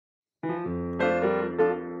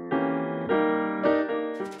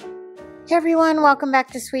Hey everyone, welcome back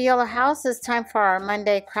to Sweet Yellow House. It's time for our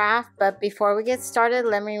Monday craft, but before we get started,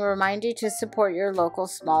 let me remind you to support your local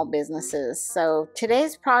small businesses. So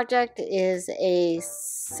today's project is a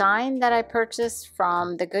sign that I purchased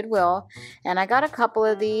from the Goodwill, and I got a couple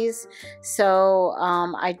of these. So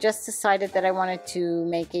I just decided that I wanted to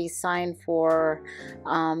make a sign for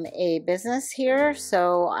a business here.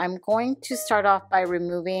 So I'm going to start off by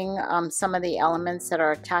removing some of the elements that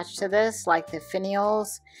are attached to this, like the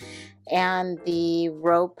finials and the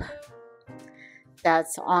rope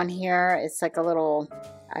that's on here. It's like a little,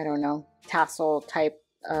 I don't know, tassel type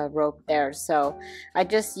rope there. So I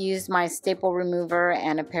just used my staple remover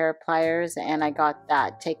and a pair of pliers, and I got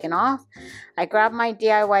that taken off. I grabbed my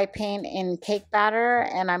DIY paint in cake batter,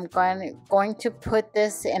 and I'm going to put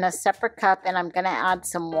this in a separate cup, and I'm going to add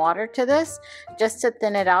some water to this just to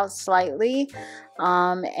thin it out slightly.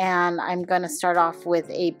 And I'm going to start off with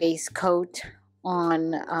a base coat on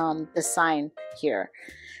the sign here.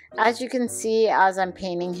 As you can see, as I'm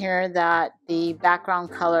painting here, that the background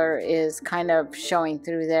color is kind of showing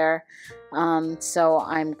through there, so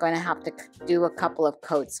I'm going to have to do a couple of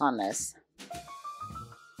coats on this.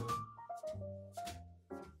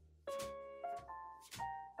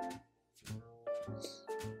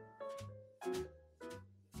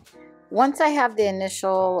 Once I have the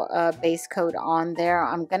initial base coat on there,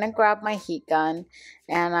 I'm going to grab my heat gun,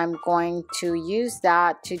 and I'm going to use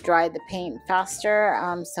that to dry the paint faster,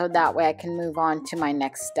 so that way I can move on to my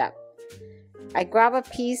next step. I grab a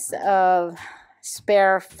piece of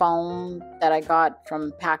spare foam that I got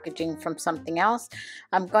from packaging from something else.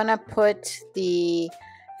 I'm going to put the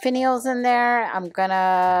finials in there. I'm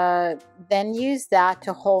gonna then use that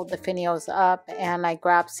to hold the finials up, and I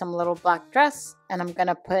grab some little black dress, and I'm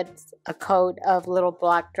gonna put a coat of little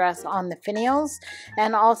black dress on the finials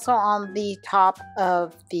and also on the top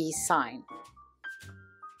of the sign.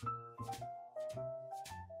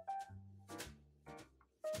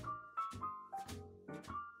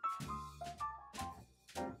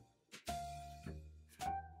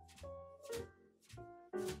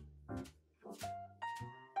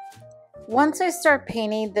 Once I start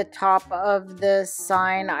painting the top of the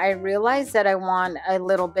sign, I realize that I want a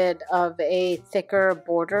little bit of a thicker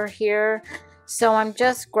border here. So I'm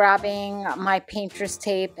just grabbing my painter's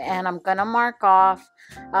tape, and I'm going to mark off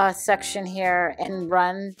a section here and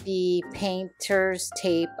run the painter's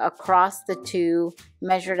tape across the two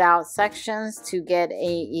measured out sections to get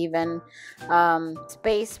a even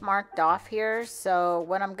space marked off here. So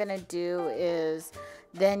what I'm going to do is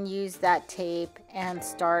then use that tape and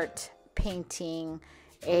start painting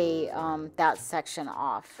that section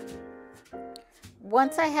off.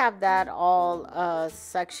 Once I have that all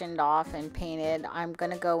sectioned off and painted, I'm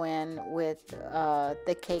gonna go in with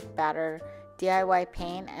the cake batter DIY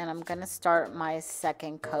paint, and I'm gonna start my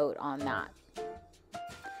second coat on that.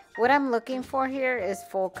 What I'm looking for here is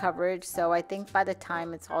full coverage, so I think by the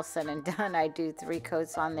time it's all said and done, I do 3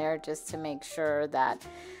 coats on there just to make sure that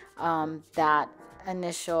that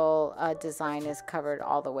initial design is covered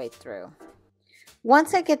all the way through.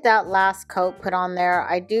 Once I get that last coat put on there,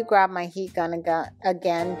 I do grab my heat gun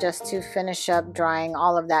again just to finish up drying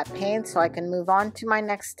all of that paint so I can move on to my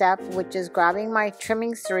next step, which is grabbing my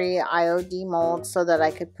Trimmings 3 iodmoulds so that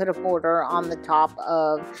I could put a border on the top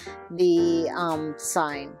of the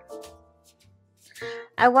sign.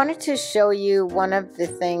 I wanted to show you one of the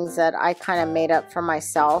things that I kind of made up for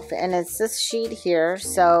myself, and it's this sheet here.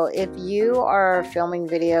 So if you are filming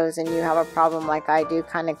videos and you have a problem like I do,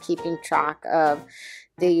 kind of keeping track of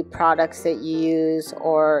the products that you use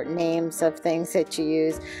or names of things that you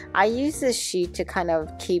use, I use this sheet to kind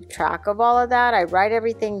of keep track of all of that. I write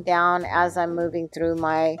everything down as I'm moving through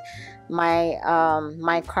my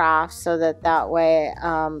craft, so that way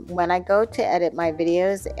when I go to edit my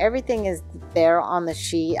videos, everything is there on the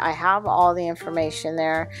sheet. I have all the information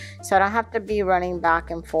there, so I don't have to be running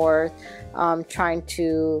back and forth trying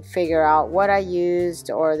to figure out what I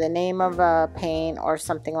used or the name of a paint or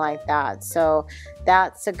something like that. So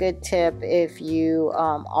that's a good tip if you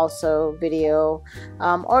also video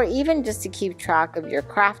or even just to keep track of your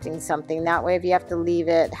crafting something. That way, if you have to leave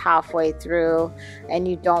it halfway through and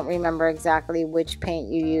you don't remember exactly which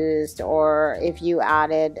paint you used, or if you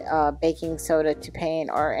added baking soda to paint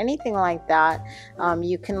or anything like that,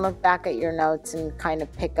 you can look back at your notes and kind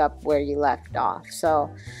of pick up where you left off. So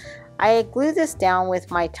I glue this down with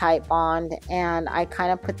my Titebond, and I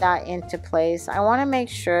kind of put that into place. I want to make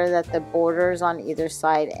sure that the borders on either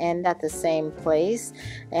side end at the same place,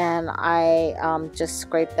 and I just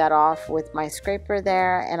scrape that off with my scraper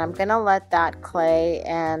there, and I'm gonna let that clay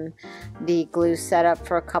and the glue set up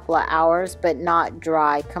for a couple of hours, but not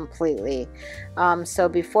dry completely. So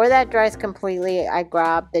before that dries completely, I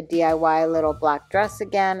grab the DIY little black dress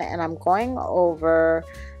again, and I'm going over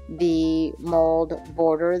the mold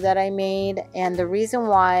border that I made. And the reason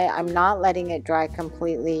why I'm not letting it dry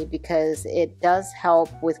completely, because it does help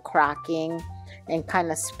with cracking and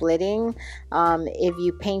kind of splitting if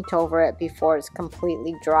you paint over it before it's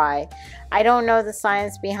completely dry. I don't know the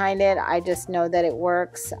science behind it, I just know that it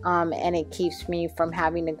works, and it keeps me from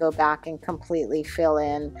having to go back and completely fill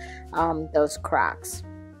in those cracks.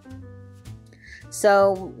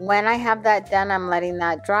 So when I have that done, I'm letting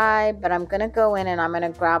that dry, but I'm going to go in and I'm going to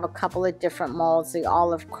grab a couple of different molds, the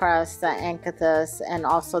olive crest, the anthus, and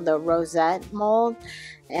also the rosette mold.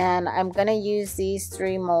 And I'm going to use these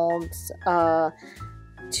 3 molds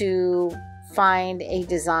to find a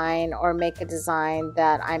design or make a design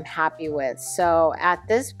that I'm happy with. So at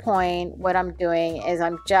this point, what I'm doing is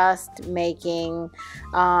I'm just making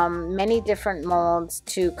many different molds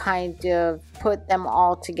to kind of put them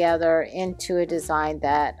all together into a design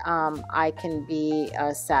that I can be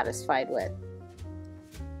satisfied with.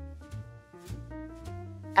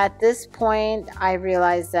 At this point, I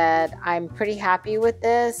realize that I'm pretty happy with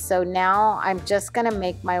this. So now I'm just going to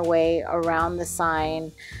make my way around the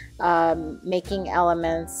sign, making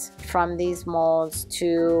elements from these molds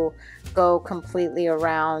to go completely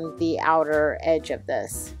around the outer edge of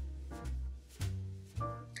this.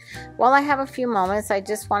 While I have a few moments, I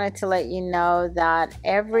just wanted to let you know that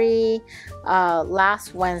every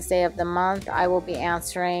last Wednesday of the month, I will be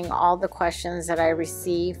answering all the questions that I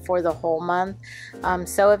receive for the whole month.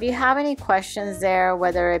 So if you have any questions there,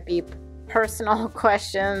 whether it be personal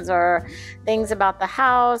questions or things about the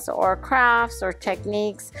house or crafts or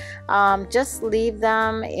techniques, just leave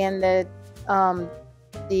them in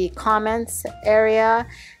the comments area,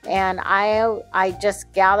 and I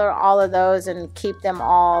just gather all of those and keep them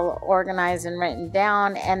all organized and written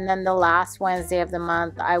down. And then the last Wednesday of the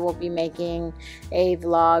month, I will be making a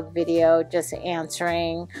vlog video just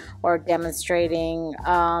answering or demonstrating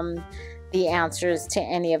the answers to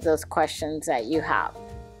any of those questions that you have.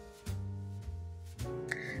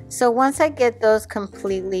 So once I get those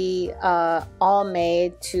completely all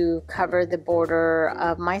made to cover the border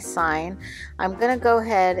of my sign, I'm going to go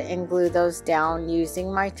ahead and glue those down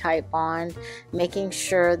using my Titebond, making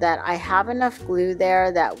sure that I have enough glue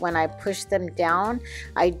there that when I push them down,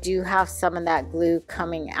 I do have some of that glue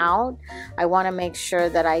coming out. I want to make sure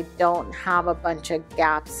that I don't have a bunch of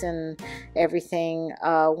gaps in everything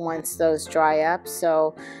once those dry up.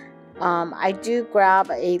 So I do grab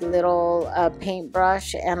a little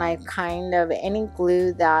paintbrush, and I kind of, any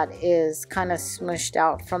glue that is kind of smushed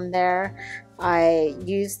out from there, I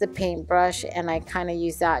use the paintbrush and I kind of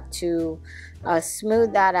use that to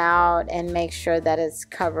smooth that out and make sure that it's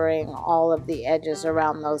covering all of the edges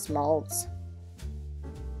around those molds.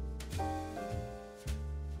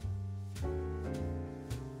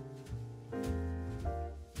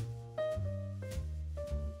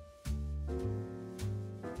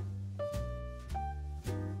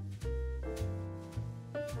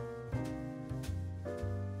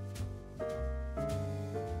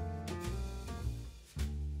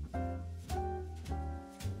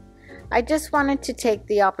 I just wanted to take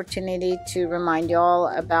the opportunity to remind you all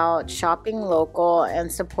about shopping local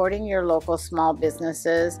and supporting your local small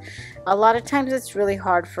businesses. A lot of times it's really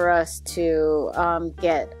hard for us to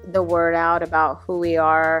get the word out about who we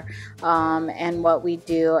are and what we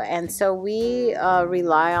do, and so we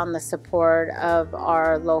rely on the support of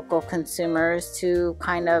our local consumers to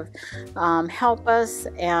kind of help us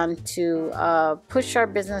and to push our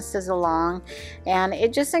businesses along, and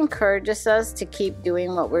it just encourages us to keep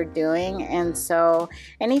doing what we're doing. And so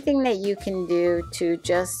anything that you can do to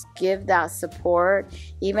just give that support,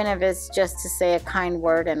 even if it's just to say a kind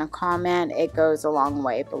word and a comment, it goes a long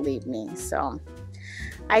way, believe me. So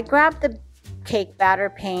I grabbed the cake batter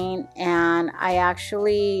paint and I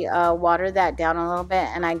actually water that down a little bit,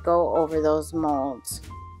 and I go over those molds.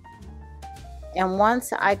 And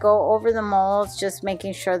once I go over the molds, just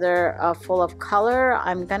making sure they're full of color,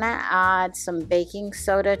 I'm gonna add some baking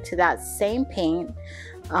soda to that same paint,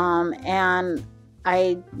 and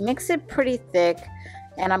I mix it pretty thick,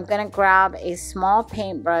 and I'm gonna grab a small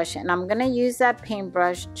paintbrush, and I'm gonna use that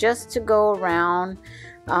paintbrush just to go around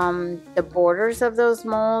the borders of those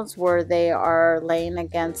molds where they are laying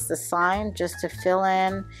against the sign, just to fill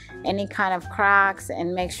in any kind of cracks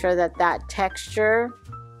and make sure that that texture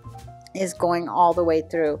is going all the way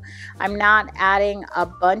through. I'm not adding a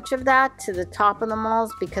bunch of that to the top of the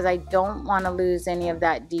molds because I don't want to lose any of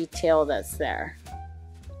that detail that's there.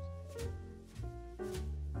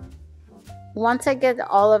 Once I get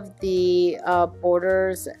all of the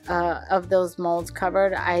borders of those molds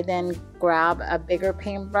covered, I then grab a bigger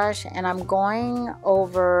paintbrush and I'm going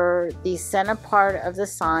over the center part of the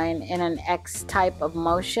sign in an X type of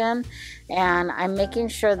motion, and I'm making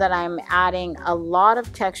sure that I'm adding a lot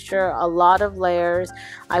of texture, a lot of layers.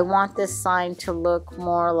 I want this sign to look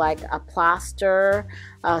more like a plaster,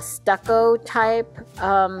 stucco type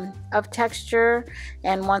of texture,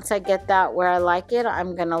 and once I get that where I like it,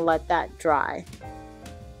 I'm gonna let that dry.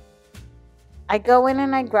 I go in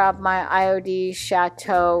and I grab my IOD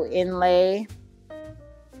Chateau inlay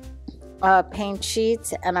paint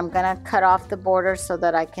sheets, and I'm gonna cut off the border so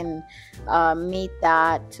that I can meet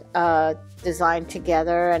that design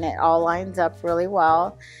together and it all lines up really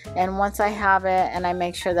well. And once I have it and I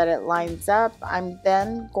make sure that it lines up, I'm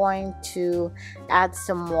then going to add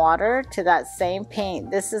some water to that same paint.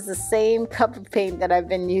 This is the same cup of paint that I've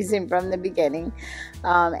been using from the beginning,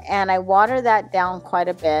 and I water that down quite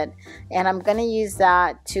a bit, and I'm going to use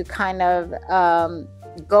that to kind of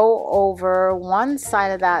go over one side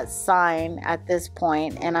of that sign at this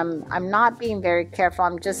point. And I'm not being very careful.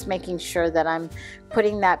 I'm just making sure that I'm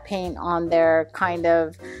putting that paint on there kind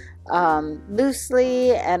of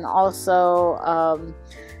loosely, and also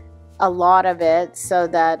a lot of it, so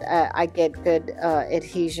that I get good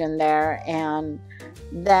adhesion there. And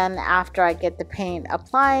then after I get the paint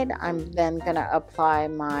applied, I'm then gonna apply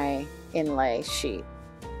my inlay sheet.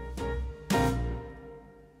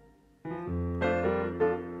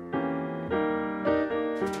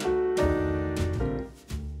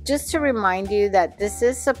 Just to remind you that this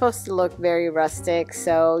is supposed to look very rustic,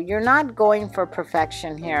 so you're not going for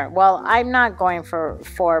perfection here. Well, I'm not going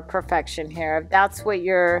for perfection here. If that's what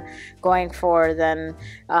you're going for, then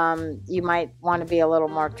you might want to be a little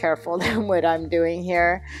more careful than what I'm doing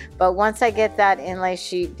here. But once I get that inlay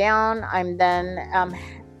sheet down, I'm then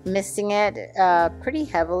misting it pretty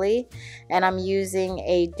heavily, and I'm using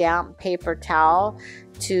a damp paper towel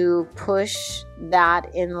to push that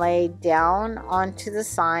inlay down onto the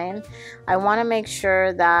sign. I want to make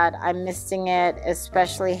sure that I'm misting it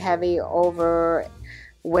especially heavy over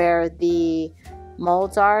where the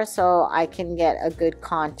molds are, so I can get a good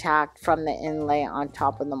contact from the inlay on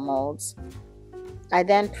top of the molds. I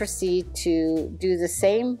then proceed to do the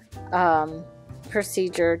same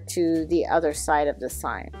procedure to the other side of the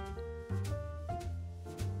sign.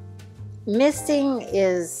 Misting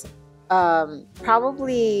is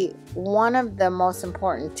probably one of the most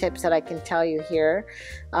important tips that I can tell you here,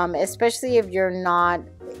 especially if you're not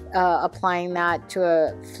applying that to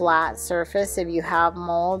a flat surface, if you have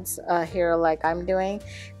molds here like I'm doing,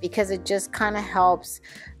 because it just kind of helps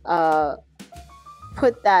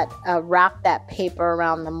put that wrap that paper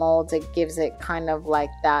around the molds. It gives it kind of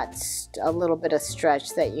like that a little bit of stretch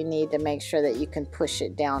that you need to make sure that you can push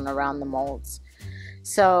it down around the molds.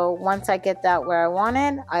 So once I get that where I want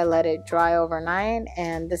it, I let it dry overnight,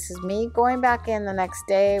 and this is me going back in the next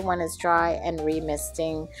day when it's dry and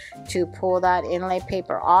remisting to pull that inlay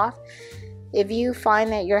paper off. If you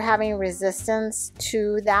find that you're having resistance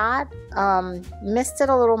to that, mist it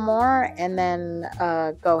a little more, and then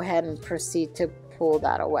go ahead and proceed to pull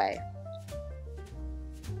that away.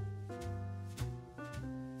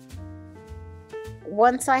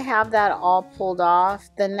 Once I have that all pulled off,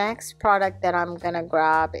 the next product that I'm gonna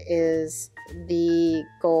grab is the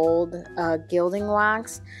gold gilding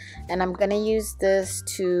wax, and I'm gonna use this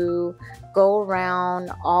to go around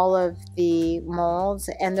all of the molds.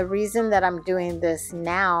 And the reason that I'm doing this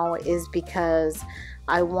now is because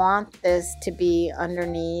I want this to be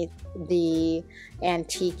underneath the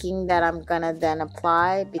antiquing that I'm gonna then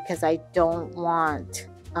apply, because I don't want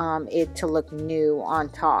it to look new on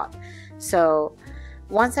top. So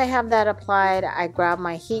once I have that applied, I grab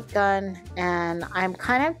my heat gun, and I'm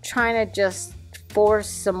kind of trying to just force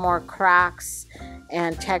some more cracks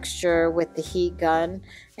and texture with the heat gun,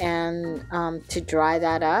 and to dry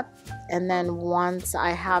that up. And then once I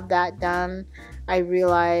have that done, I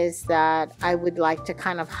realized that I would like to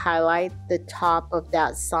kind of highlight the top of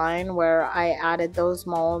that sign where I added those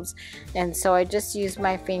molds. And so I just use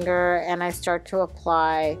my finger and I start to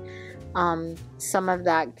apply some of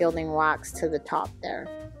that gilding wax to the top there.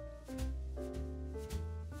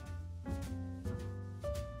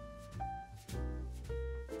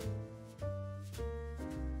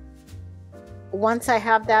 once I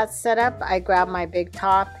have that set up, I grab my big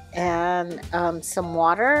top and some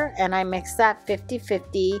water, and I mix that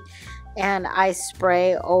 50-50, and I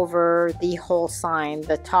spray over the whole sign,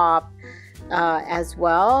 the top as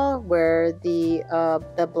well, where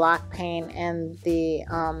the black paint and the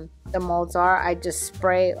molds are. I just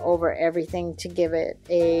spray over everything to give it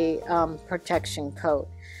a protection coat.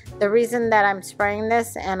 The reason that I'm spraying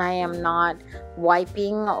this and I am not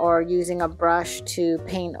wiping or using a brush to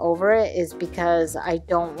paint over it is because I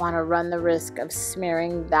don't want to run the risk of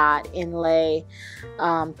smearing that inlay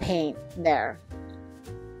paint there.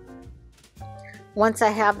 Once I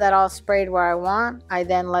have that all sprayed where I want, I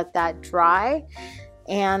then let that dry.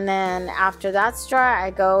 And then after that's dry,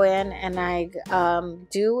 I go in and I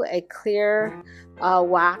do a clear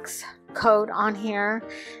wax coat on here.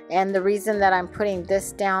 And the reason that I'm putting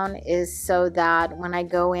this down is so that when I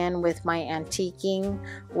go in with my antiquing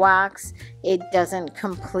wax, it doesn't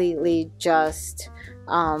completely just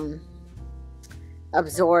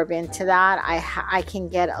absorb into that. I can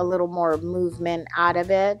get a little more movement out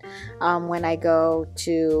of it when I go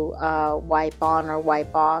to wipe on or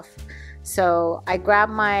wipe off. So I grab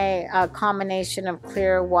my combination of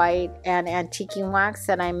clear white and antiquing wax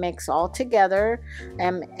that I mix all together,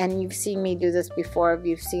 and you've seen me do this before if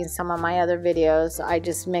you've seen some of my other videos. I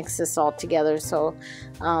just mix this all together so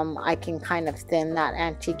I can kind of thin that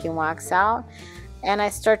antiquing wax out, and I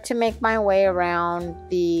start to make my way around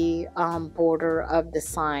the border of the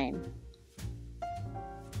sign.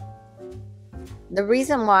 The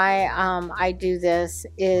reason why I do this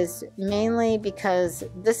is mainly because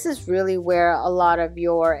this is really where a lot of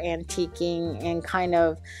your antiquing and kind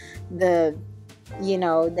of the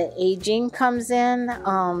aging comes in,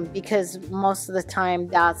 because most of the time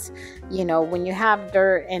that's, when you have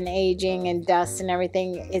dirt and aging and dust and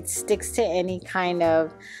everything, it sticks to any kind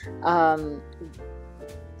of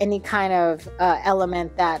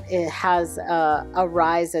element that it has a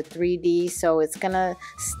rise, a 3D, so it's gonna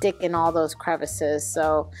stick in all those crevices.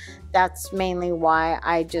 So that's mainly why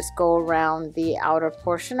I just go around the outer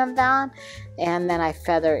portion of that, and then I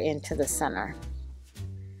feather into the center.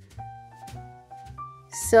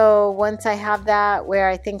 So once I have that where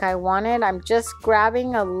I think I want it, I'm just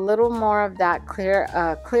grabbing a little more of that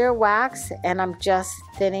clear wax, and I'm just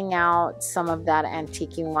thinning out some of that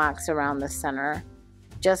antiquing wax around the center.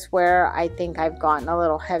 Just where I think I've gotten a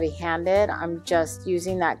little heavy-handed, I'm just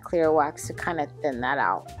using that clear wax to kind of thin that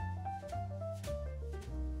out.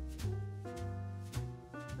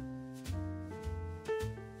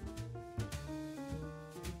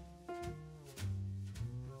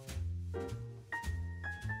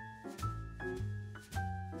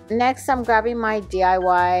 Next, I'm grabbing my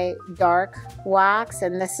DIY dark wax,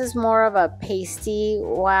 and this is more of a pasty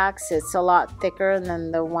wax. It's a lot thicker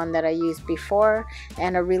than the one that I used before,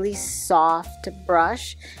 and a really soft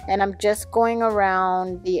brush. And I'm just going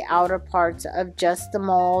around the outer parts of just the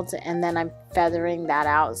molds, and then I'm feathering that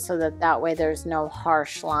out so that way there's no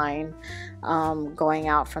harsh line going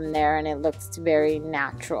out from there, and it looks very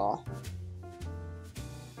natural.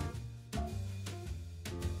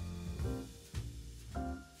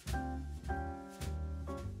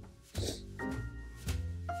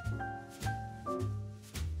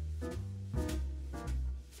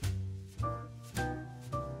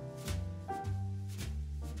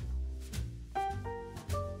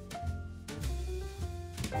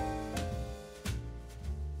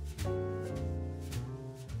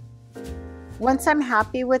 Once I'm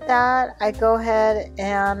happy with that, I go ahead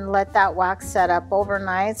and let that wax set up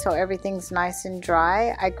overnight so everything's nice and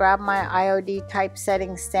dry. I grab my IOD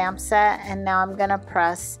typesetting stamp set, and now I'm gonna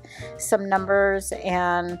press some numbers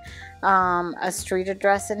and a street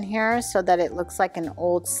address in here so that it looks like an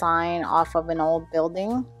old sign off of an old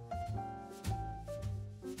building.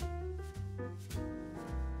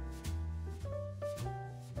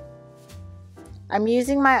 I'm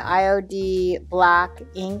using my IOD black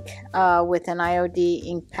ink with an IOD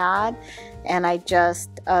ink pad, and I just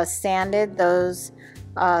sanded those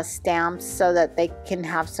stamps so that they can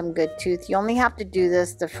have some good tooth. You only have to do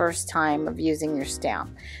this the first time of using your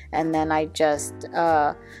stamp, and then I just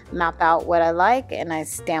map out what I like and I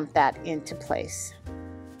stamp that into place.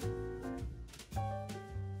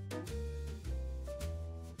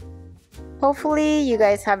 Hopefully you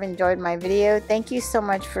guys have enjoyed my video. Thank you so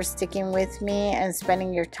much for sticking with me and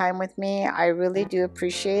spending your time with me. I really do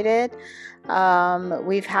appreciate it.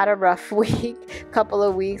 We've had a rough couple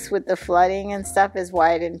of weeks with the flooding and stuff, is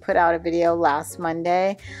why I didn't put out a video last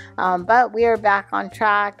Monday. But we are back on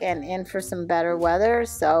track and in for some better weather.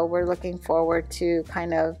 So we're looking forward to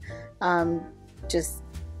kind of just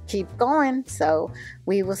keep going. So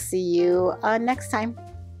we will see you next time.